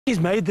He's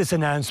made this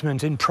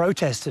announcement in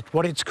protest at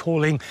what it's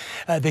calling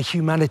the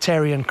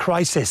humanitarian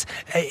crisis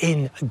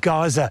in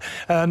Gaza.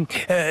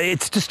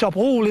 It's to stop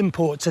all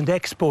imports and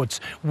exports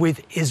with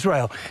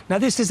Israel. Now,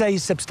 this is a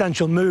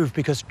substantial move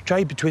because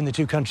trade between the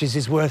two countries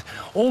is worth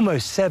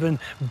almost $7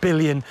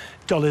 billion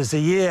a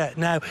year.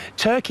 Now,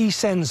 Turkey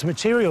sends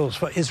materials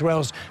for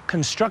Israel's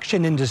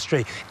construction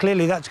industry.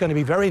 Clearly, that's going to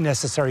be very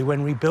necessary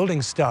when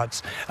rebuilding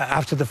starts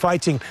after the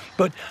fighting.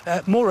 But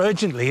more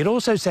urgently, it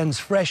also sends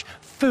fresh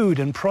food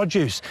and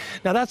produce.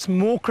 Now, that's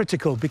more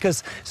critical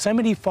because so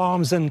many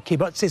farms and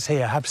kibbutzes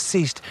here have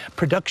ceased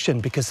production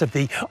because of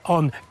the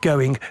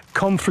ongoing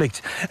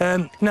conflict.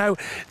 Now,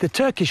 the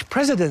Turkish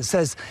president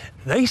says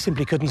they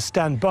simply couldn't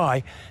stand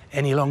by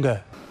any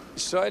longer.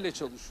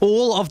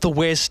 All of the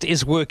West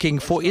is working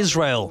for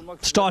Israel,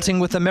 starting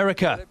with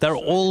America. They're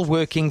all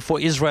working for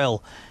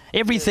Israel.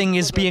 Everything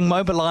is being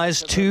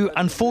mobilized to,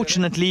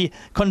 unfortunately,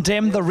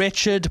 condemn the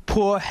wretched,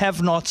 poor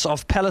have-nots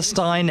of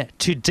Palestine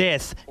to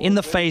death in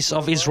the face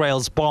of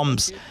Israel's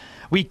bombs.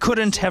 We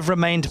couldn't have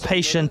remained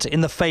patient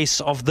in the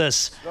face of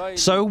this,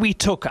 so we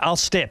took our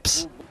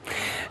steps.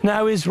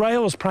 Now,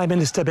 Israel's Prime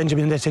Minister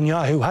Benjamin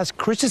Netanyahu has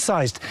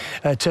criticised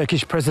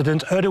Turkish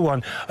President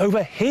Erdogan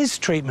over his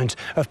treatment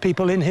of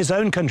people in his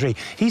own country.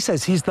 He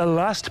says he's the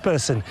last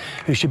person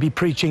who should be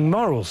preaching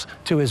morals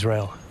to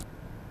Israel.